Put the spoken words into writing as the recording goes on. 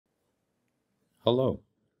Hello,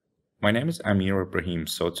 my name is Amir Ibrahim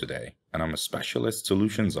Sotudeh, and I'm a Specialist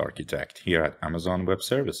Solutions Architect here at Amazon Web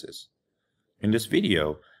Services. In this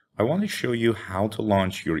video, I want to show you how to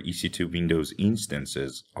launch your EC2 Windows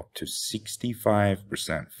instances up to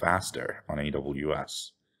 65% faster on AWS.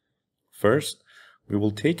 First, we will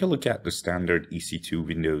take a look at the standard EC2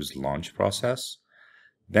 Windows launch process.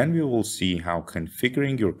 Then we will see how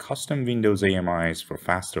configuring your custom Windows AMIs for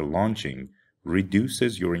faster launching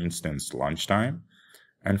reduces your instance launch time.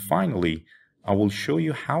 And finally, I will show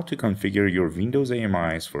you how to configure your Windows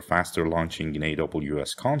AMIs for faster launching in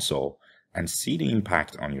AWS console and see the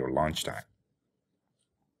impact on your launch time.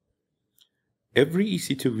 Every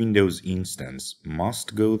EC2 Windows instance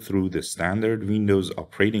must go through the standard Windows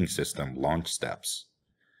operating system launch steps.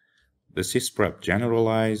 The sysprep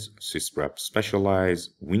generalize, sysprep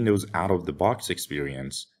specialize, Windows out-of-the-box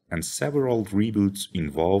experience, and several reboots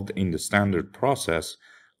involved in the standard process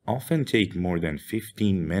often take more than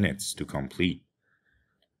 15 minutes to complete.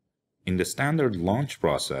 In the standard launch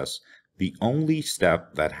process, the only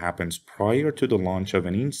step that happens prior to the launch of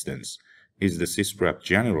an instance is the sysprep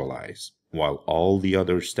generalize, while all the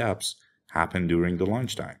other steps happen during the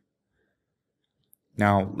launch time.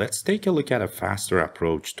 Now, let's take a look at a faster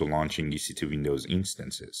approach to launching EC2 Windows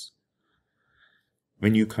instances.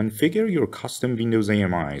 When you configure your custom Windows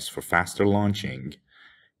AMIs for faster launching,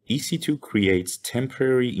 EC2 creates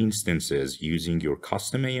temporary instances using your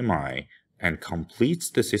custom AMI and completes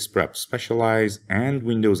the sysprep specialize and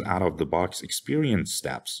Windows out-of-the-box experience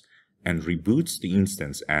steps and reboots the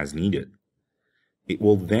instance as needed. It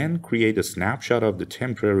will then create a snapshot of the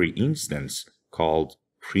temporary instance called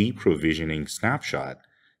pre-provisioning snapshot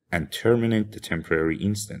and terminate the temporary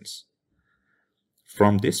instance.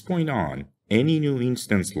 From this point on, any new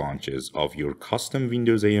instance launches of your custom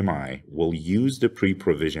Windows AMI will use the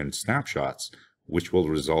pre-provisioned snapshots, which will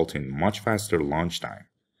result in much faster launch time.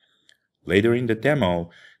 Later in the demo,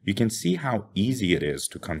 you can see how easy it is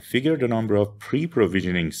to configure the number of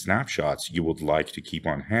pre-provisioning snapshots you would like to keep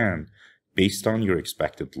on hand based on your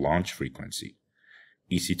expected launch frequency.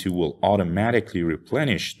 EC2 will automatically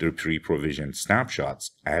replenish the pre-provisioned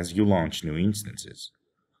snapshots as you launch new instances.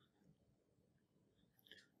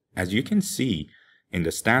 As you can see, in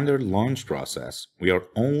the standard launch process, we are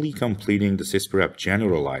only completing the sysprep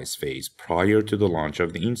generalize phase prior to the launch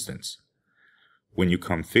of the instance. When you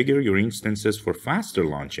configure your instances for faster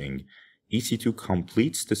launching, EC2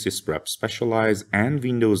 completes the sysprep specialize and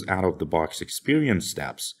Windows out-of-the-box experience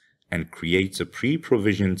steps and creates a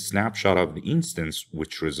pre-provisioned snapshot of the instance,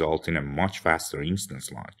 which result in a much faster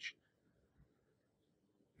instance launch.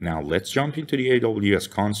 Now let's jump into the AWS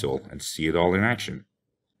console and see it all in action.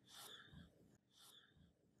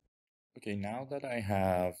 Okay, now that I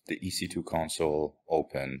have the EC2 console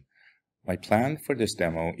open, my plan for this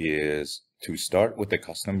demo is to start with the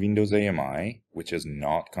custom Windows AMI, which is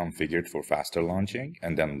not configured for faster launching,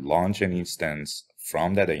 and then launch an instance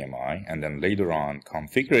from that AMI, and then later on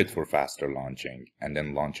configure it for faster launching, and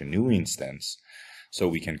then launch a new instance so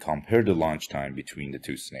we can compare the launch time between the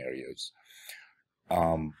two scenarios.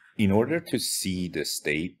 In order to see the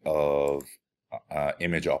state of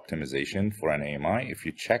image optimization for an AMI, if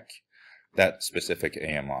you check that specific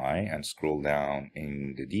AMI and scroll down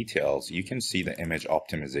in the details, you can see the image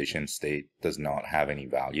optimization state does not have any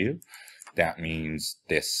value. That means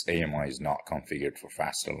this AMI is not configured for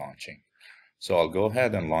faster launching. So I'll go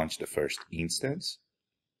ahead and launch the first instance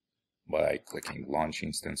by clicking Launch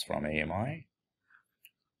Instance from AMI.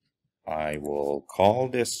 I will call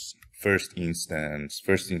this first instance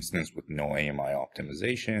with no AMI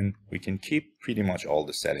optimization. We can keep pretty much all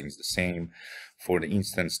the settings the same. For the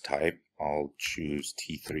instance type, I'll choose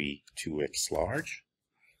T3 2x large.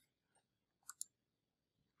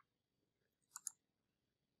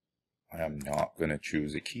 I am not going to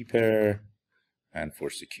choose a key pair. And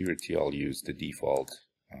for security, I'll use the default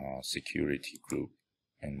security group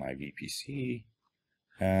in my VPC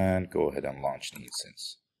and go ahead and launch the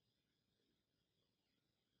instance.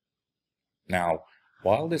 Now,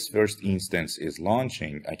 while this first instance is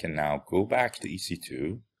launching, I can now go back to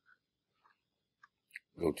EC2,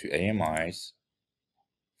 go to AMIs,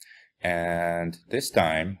 and this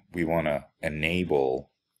time we want to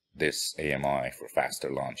enable this AMI for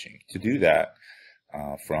faster launching. To do that,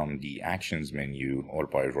 from the Actions menu or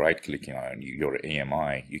by right-clicking on your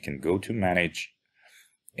AMI, you can go to Manage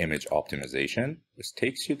Image Optimization. This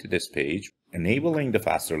takes you to this page. Enabling the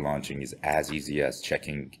faster launching is as easy as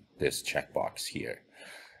checking this checkbox here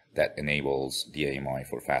that enables the AMI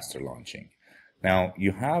for faster launching. Now,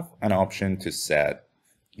 you have an option to set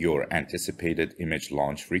your anticipated image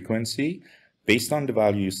launch frequency. Based on the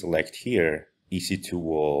value you select here, EC2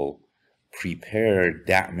 will prepare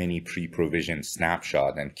that many pre-provisioned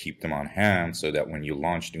snapshots and keep them on hand so that when you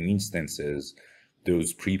launch new instances,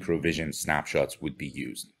 those pre-provisioned snapshots would be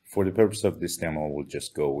used. For the purpose of this demo, we'll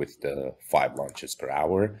just go with the 5 launches per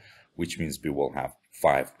hour, which means we will have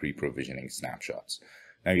 5 pre-provisioning snapshots.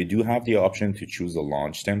 Now you do have the option to choose a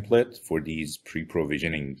launch template for these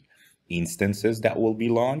pre-provisioning instances that will be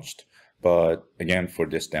launched. But again, for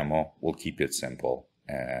this demo, we'll keep it simple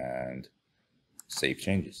and save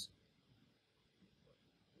changes.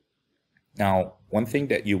 Now, one thing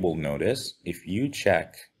that you will notice, if you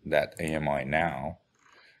check that AMI now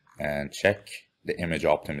and check the image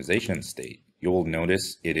optimization state, you will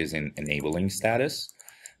notice it is in enabling status.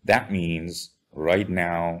 That means right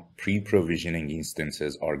now, pre-provisioning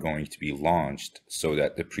instances are going to be launched so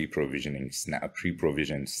that the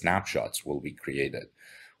pre-provisioned snapshots will be created,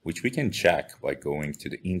 which we can check by going to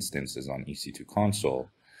the instances on EC2 console.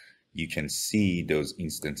 You can see those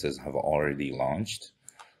instances have already launched.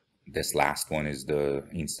 This last one is the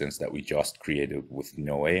instance that we just created with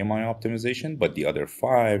no AMI optimization, but the other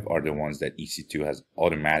 5 are the ones that EC2 has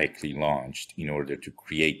automatically launched in order to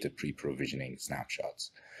create the pre-provisioning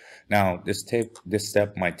snapshots. Now, this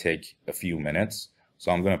step might take a few minutes,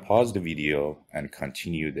 so I'm going to pause the video and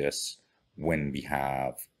continue this when we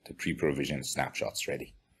have the pre-provisioned snapshots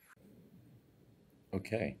ready.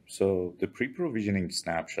 Okay, so the pre-provisioning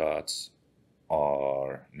snapshots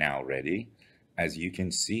are now ready. As you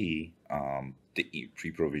can see, the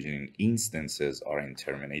pre-provisioning instances are in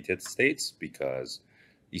terminated states because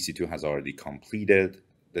EC2 has already completed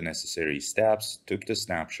the necessary steps, took the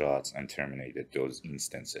snapshots, and terminated those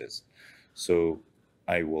instances. So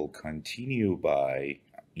I will continue by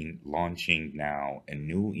launching now a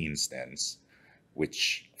new instance,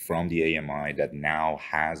 which from the AMI that now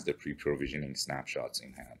has the pre-provisioning snapshots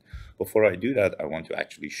in hand. Before I do that, I want to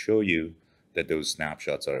actually show you that those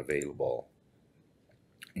snapshots are available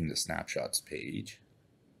in the snapshots page.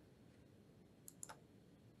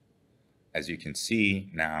 As you can see,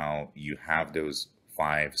 now you have those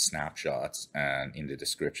 5 snapshots, and in the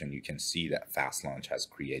description you can see that Fast Launch has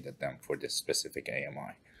created them for this specific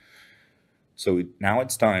AMI. So now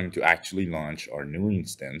it's time to actually launch our new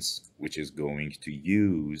instance, which is going to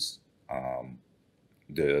use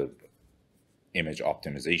the image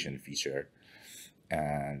optimization feature,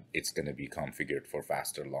 and it's going to be configured for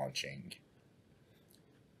faster launching.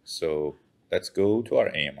 So let's go to our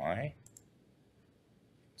AMI,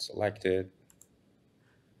 select it,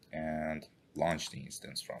 and launch the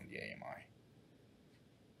instance from the AMI.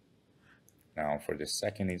 Now for this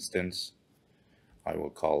second instance, I will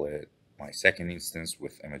call it my second instance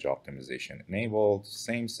with image optimization enabled,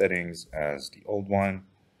 same settings as the old one,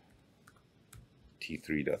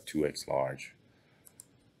 T3.2x large.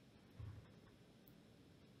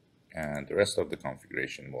 And the rest of the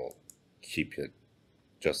configuration will keep it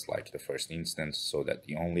just like the first instance, so that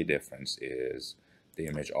the only difference is the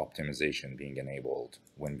image optimization being enabled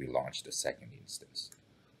when we launch the second instance.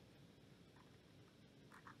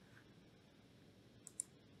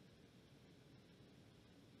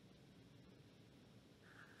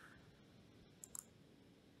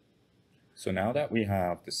 So now that we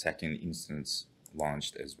have the second instance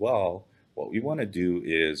launched as well, what we want to do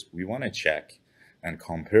is we want to check and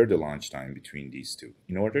compare the launch time between these two.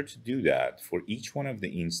 In order to do that, for each one of the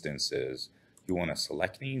instances, you want to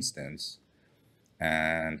select the instance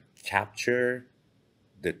and capture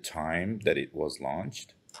the time that it was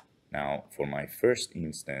launched. Now, for my first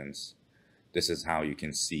instance, this is how you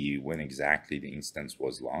can see when exactly the instance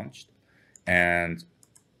was launched. And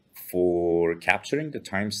for capturing the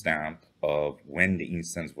timestamp of when the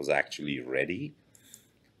instance was actually ready,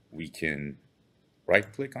 we can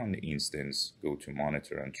right-click on the instance, go to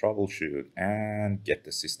Monitor and Troubleshoot, and get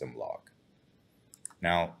the system log.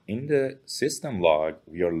 Now, in the system log,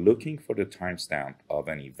 we are looking for the timestamp of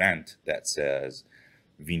an event that says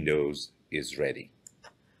Windows is ready.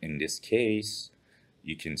 In this case,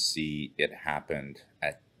 you can see it happened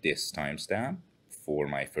at this timestamp for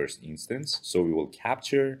my first instance. So we will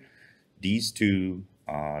capture these two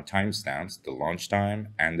timestamps, the launch time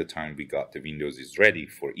and the time we got the Windows is ready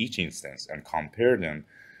for each instance, and compare them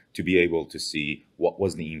to be able to see what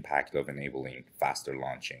was the impact of enabling faster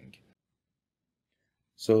launching.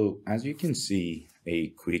 So as you can see, a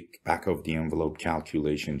quick back of the envelope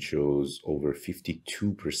calculation shows over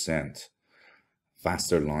 52%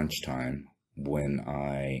 faster launch time when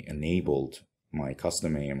I enabled my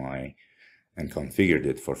custom AMI and configured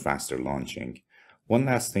it for faster launching. One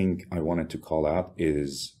last thing I wanted to call out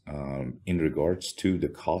is in regards to the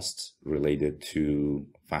costs related to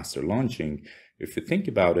faster launching. If you think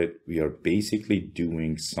about it, we are basically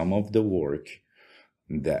doing some of the work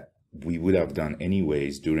that we would have done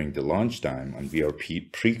anyways during the launch time, and we are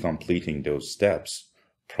pre-completing those steps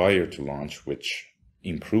prior to launch, which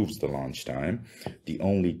improves the launch time. The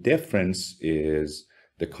only difference is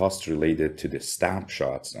the cost related to the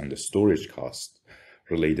snapshots and the storage cost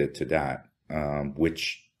related to that,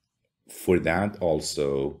 which for that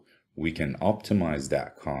also we can optimize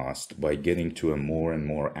that cost by getting to a more and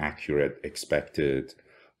more accurate expected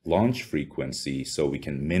launch frequency, so we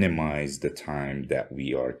can minimize the time that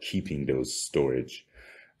we are keeping those storage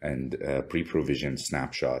and pre-provisioned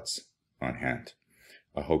snapshots on hand.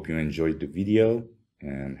 I hope you enjoyed the video,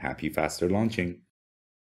 and happy faster launching.